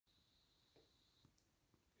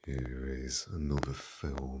Here is another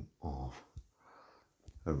film of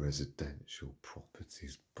a residential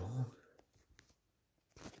properties bomb.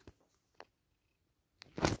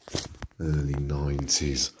 Early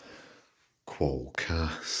 90s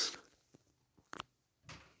Qualcast.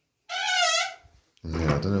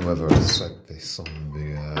 Yeah, I don't know whether I said this on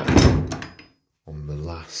the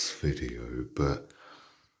last video, but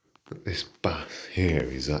this bath here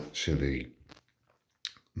is actually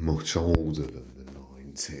much older than the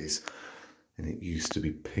 90s, and it used to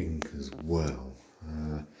be pink as well.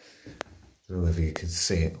 I don't know whether you can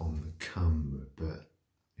see it on the camera, but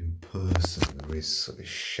in person there is sort of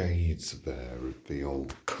shades there of the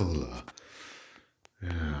old colour.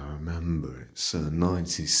 Yeah, I remember it's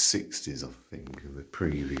 1960s, I think, and the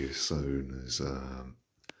previous owners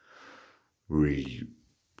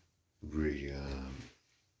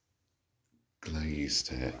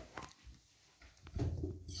glazed it.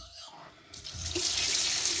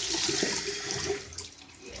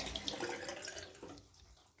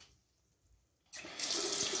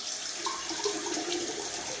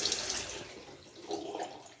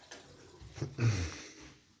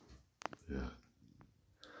 Yeah.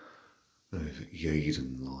 I don't know if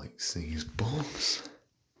Yaden likes these bombs.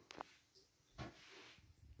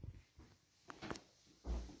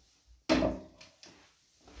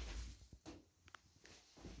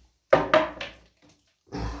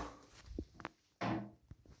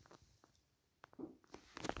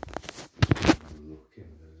 Look in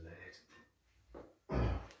the lid.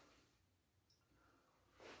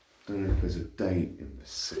 Don't know if there's a date in the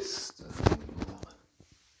system or not.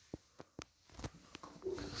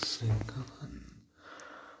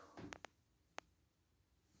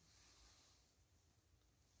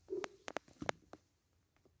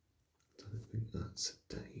 Don't think that's a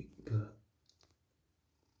date, but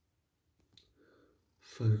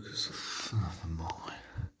focus on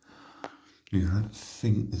mine. Yeah, I don't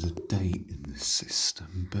think there's a date in the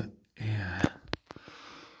system, but yeah.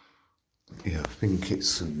 Yeah, I think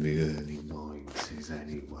it's from the early 90s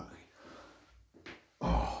anyway.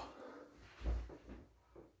 Oh.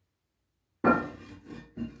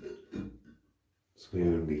 It's the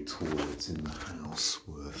only toilet in the house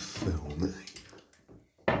worth filming.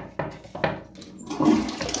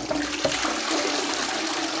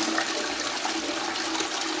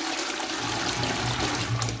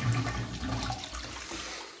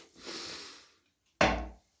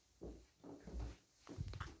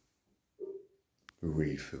 The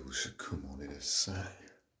refill should come on in a sec.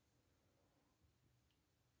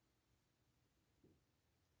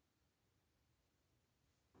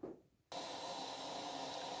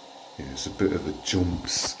 Yeah, it's a bit of a jump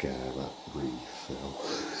scare, that refill.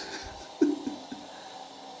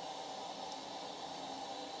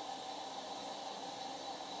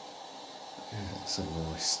 Yeah, it's a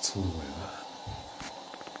nice toy, that.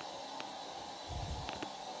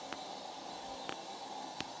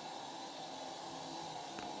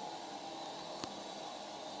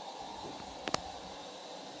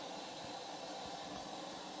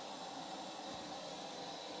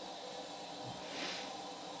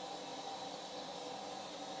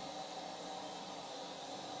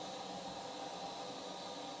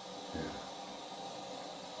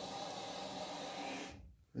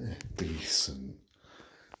 Yeah, decent.